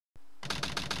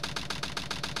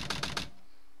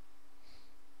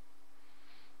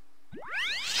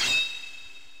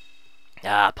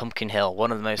Ah, Pumpkin Hill,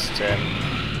 one of the most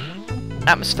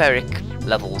atmospheric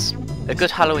levels. A good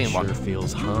Halloween one. Sure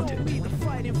feels haunted.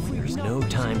 There's no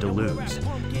time to lose.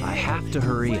 I have to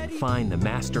hurry and find the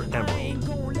Master Emerald.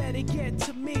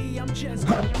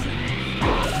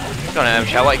 Go on,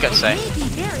 Michelle, what you got to say?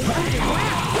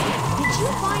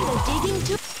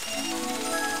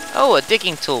 Oh, a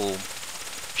digging tool.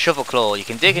 Shovel claw. You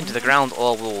can dig into the ground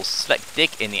or walls. Select dig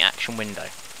in the action window.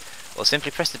 Or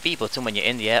simply press the B button when you're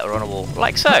in the air or on a wall.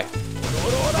 Like so.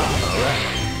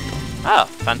 Oh,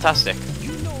 fantastic.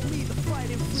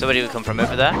 So where do we come from?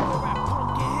 Over there?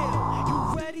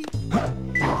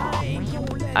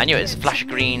 I knew it was a flash of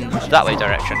green that way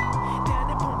direction.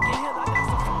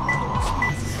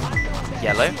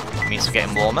 Yellow means we're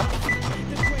getting warmer.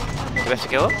 Do we have to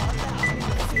go up?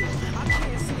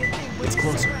 It's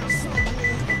closer.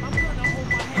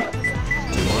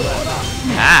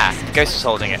 Ah, the ghost is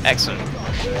holding it. Excellent.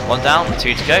 One down,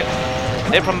 two to go.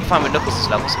 No problem finding with Knuckles'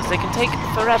 levels is they can take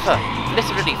forever.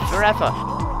 Literally forever.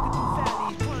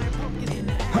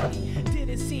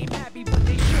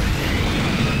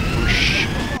 Whoosh.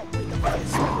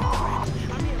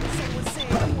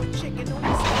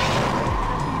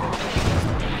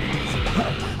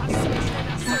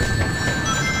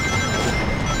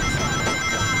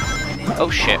 Oh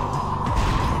shit.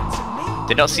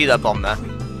 Did not see that bomb there.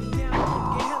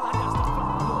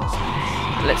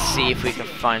 Let's see if we can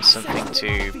find something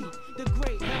to...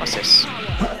 What's this?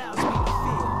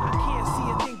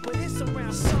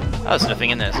 Oh, there's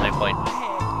nothing in there, there's no point.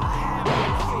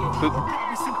 Boop.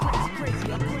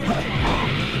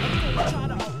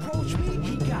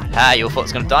 Ah, you thought it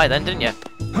was going to die then, didn't you?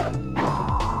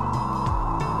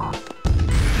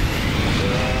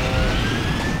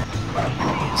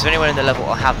 Is there anyone in the level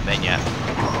I haven't been yet?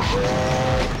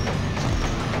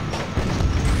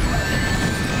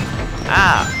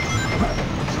 Ah!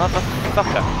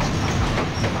 Motherfucker!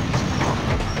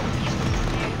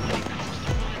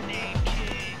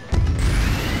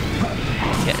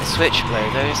 Get the switch, blow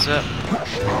those up.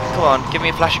 Come on, give me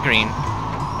a flash of green.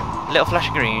 Little flash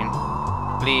of green.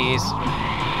 Please.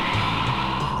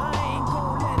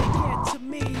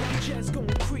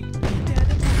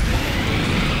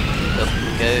 Up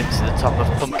we go to the top of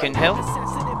Pumpkin Hill.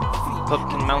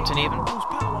 Pumpkin Mountain even.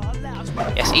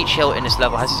 Yes, each hill in this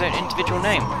level has its own individual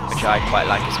name, which I quite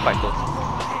like, it's quite cool.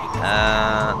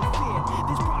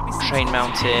 Train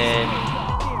Mountain...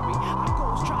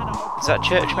 Is that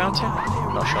Church Mountain?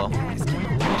 I'm not sure.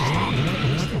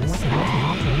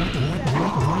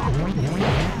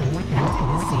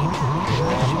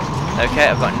 Okay,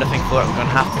 I've got nothing for it, I'm going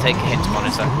to have to take a hint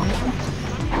monitor.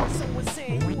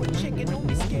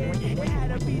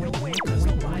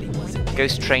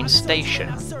 Ghost Train Station.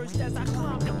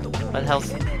 What the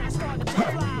hell's...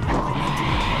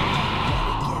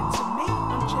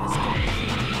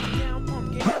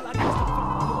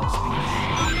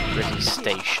 Pretty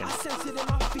station.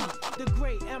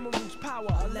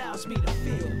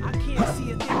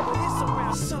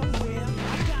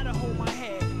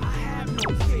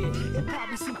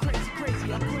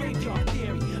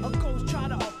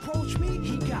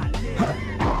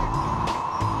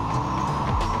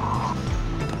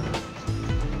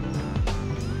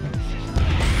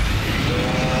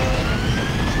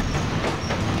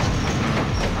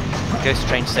 Ghost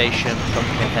Train Station,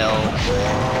 Pumpkin Hill.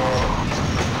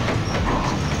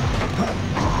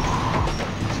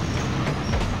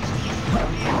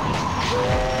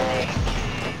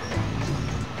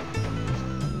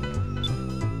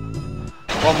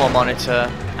 One more monitor,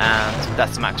 and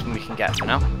that's the maximum we can get for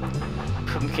now.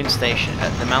 Pumpkin Station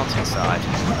at the mountainside.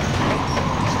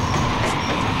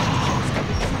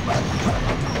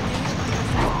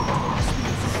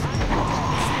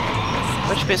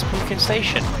 Which bit's Pumpkin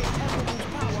Station?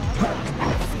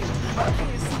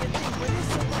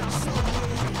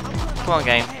 Come on,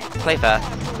 game. Play fair.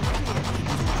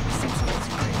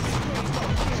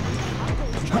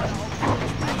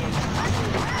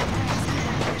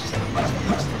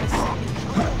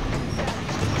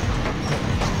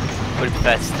 Would it be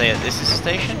fair to say that this is the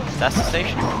station? That's the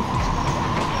station?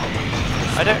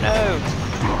 I don't know.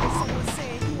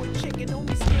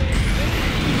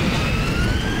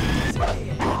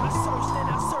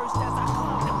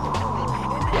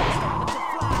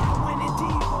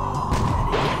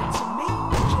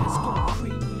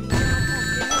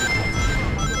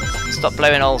 Stop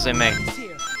blowing holes in me.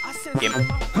 Gimp.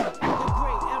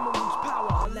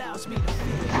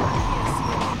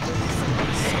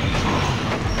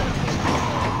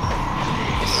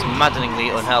 It's maddeningly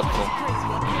unhelpful.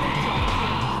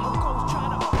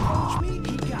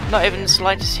 Not even the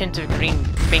slightest hint of green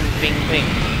bing bing bing.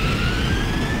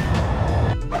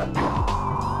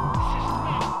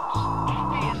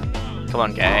 Come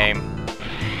on, game.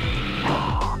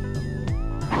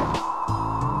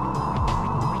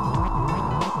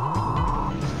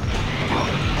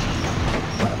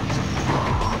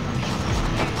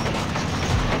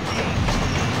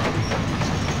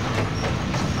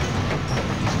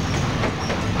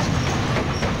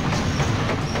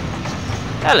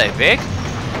 Hello, Big.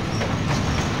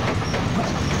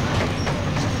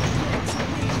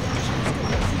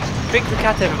 Big the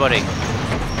cat, everybody.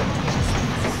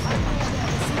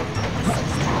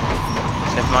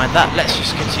 Never mind that, let's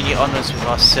just continue onwards with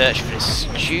our search for this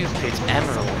stupid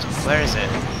emerald. Where is it?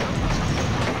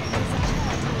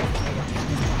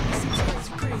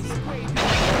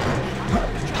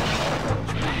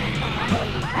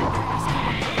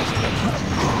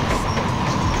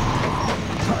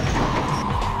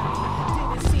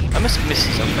 I must have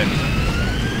missed something.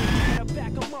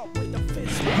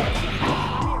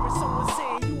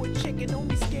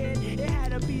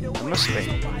 It must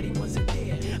be.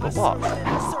 But what?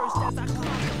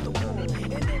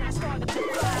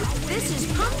 This is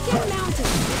Pumpkin Mountain.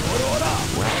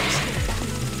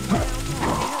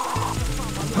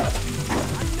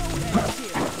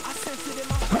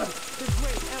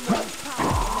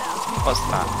 What's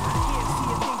that?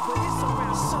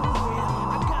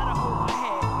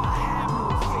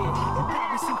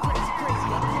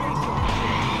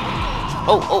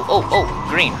 Oh,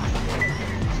 green.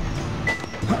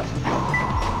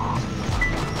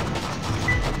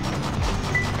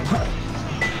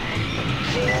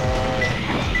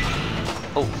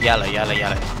 Oh, yellow.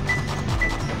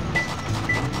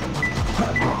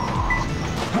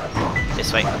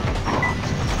 This way.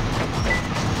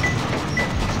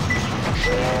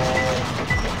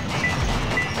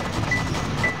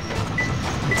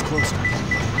 It's closer.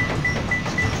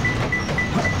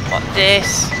 What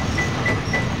this?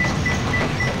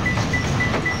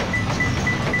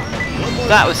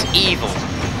 That was evil.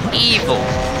 Evil.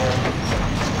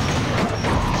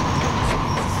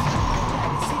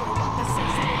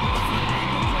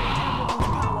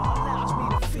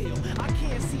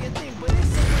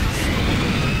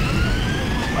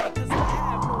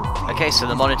 Okay, so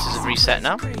the monitors have reset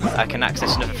now. I can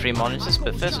access another 3 monitors,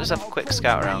 but first let's have a quick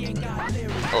scout around.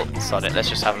 Oh, sod it, let's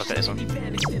just have a look at this one.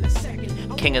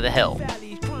 King of the Hill.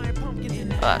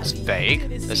 Oh, that's vague.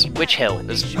 There's, which hill?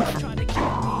 There's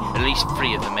at least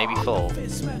 3 of them, maybe 4.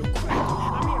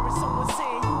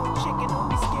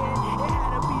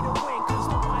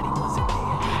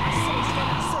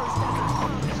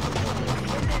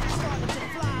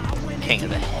 King of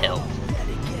the Hill.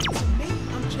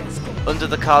 Under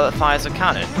the car that fires a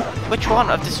cannon. Which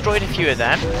one? I've destroyed a few of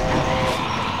them.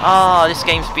 Ah, this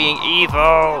game's being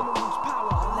evil.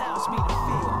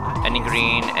 Any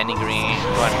green, any green.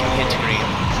 Go on, hint to green.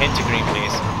 Hint to green,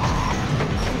 please.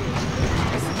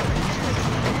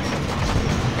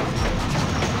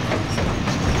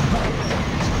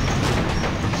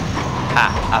 Ha,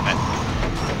 have it.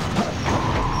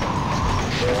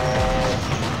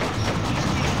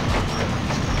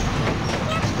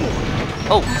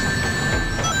 Oh!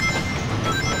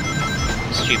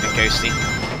 Stupid ghosty.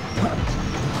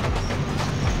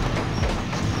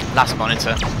 Last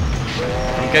monitor.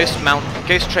 From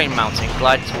ghost train mounting,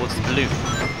 glide towards the blue.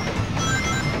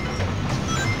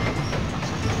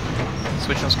 So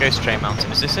which one's ghost train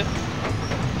mounting? Is this it?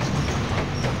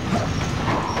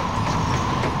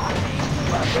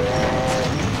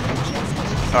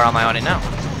 Or am I on it now?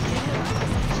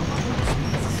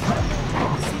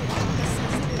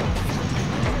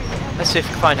 Let's see if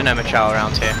we can find an Omochao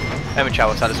around here. Omochao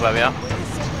will tell us where we are.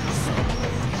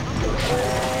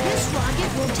 This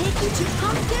rocket will take you to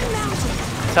Pumpkin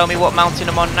Mountain. Tell me what mountain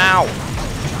I'm on now.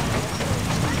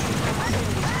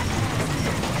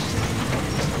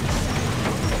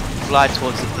 Glide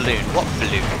towards the balloon. What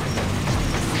balloon?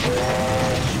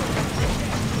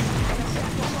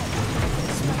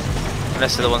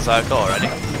 Unless they're the ones that I've got already.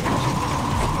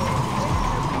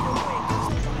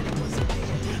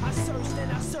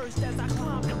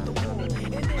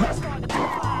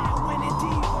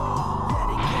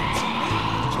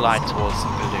 Glide towards the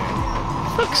balloon.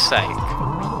 For fuck's sake.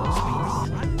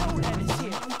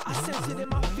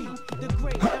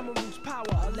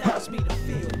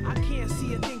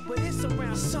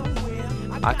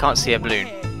 I can't see a balloon.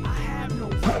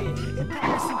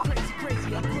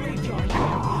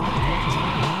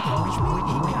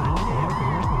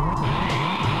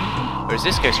 Or is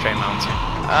this Ghost Train Mountain?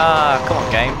 Ah, come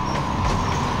on, game.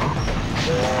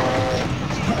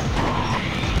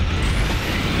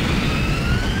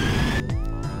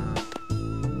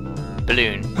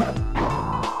 Balloon.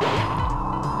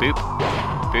 Boop.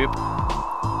 Boop.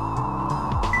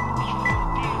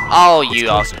 Oh, It's you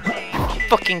are closer.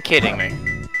 fucking kidding me.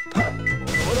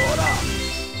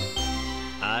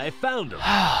 I found him.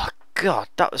 Oh, God,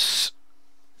 that was...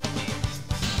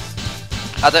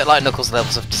 I don't like Knuckles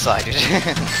levels, I've decided.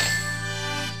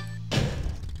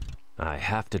 I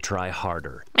have to try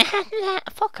harder.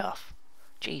 Fuck off.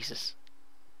 Jesus.